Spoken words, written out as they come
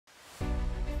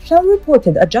Shell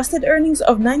reported adjusted earnings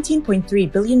of $19.3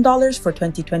 billion for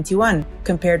 2021,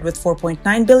 compared with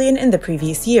 $4.9 billion in the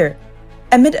previous year,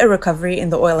 amid a recovery in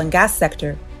the oil and gas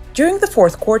sector. During the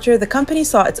fourth quarter, the company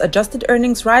saw its adjusted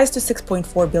earnings rise to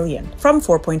 $6.4 billion, from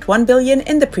 $4.1 billion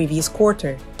in the previous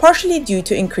quarter, partially due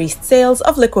to increased sales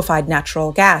of liquefied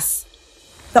natural gas.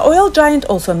 The oil giant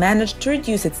also managed to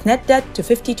reduce its net debt to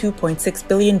 $52.6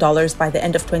 billion by the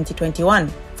end of 2021,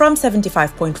 from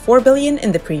 $75.4 billion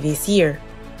in the previous year.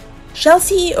 Shell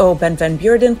CEO Ben van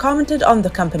Beurden commented on the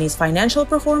company's financial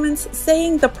performance,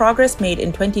 saying the progress made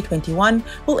in 2021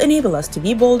 will enable us to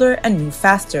be bolder and move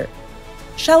faster.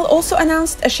 Shell also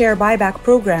announced a share buyback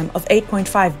program of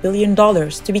 $8.5 billion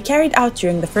to be carried out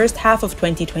during the first half of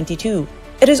 2022.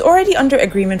 It is already under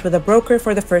agreement with a broker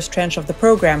for the first tranche of the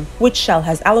program, which Shell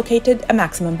has allocated a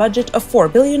maximum budget of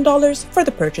 $4 billion for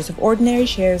the purchase of ordinary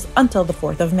shares until the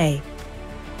 4th of May.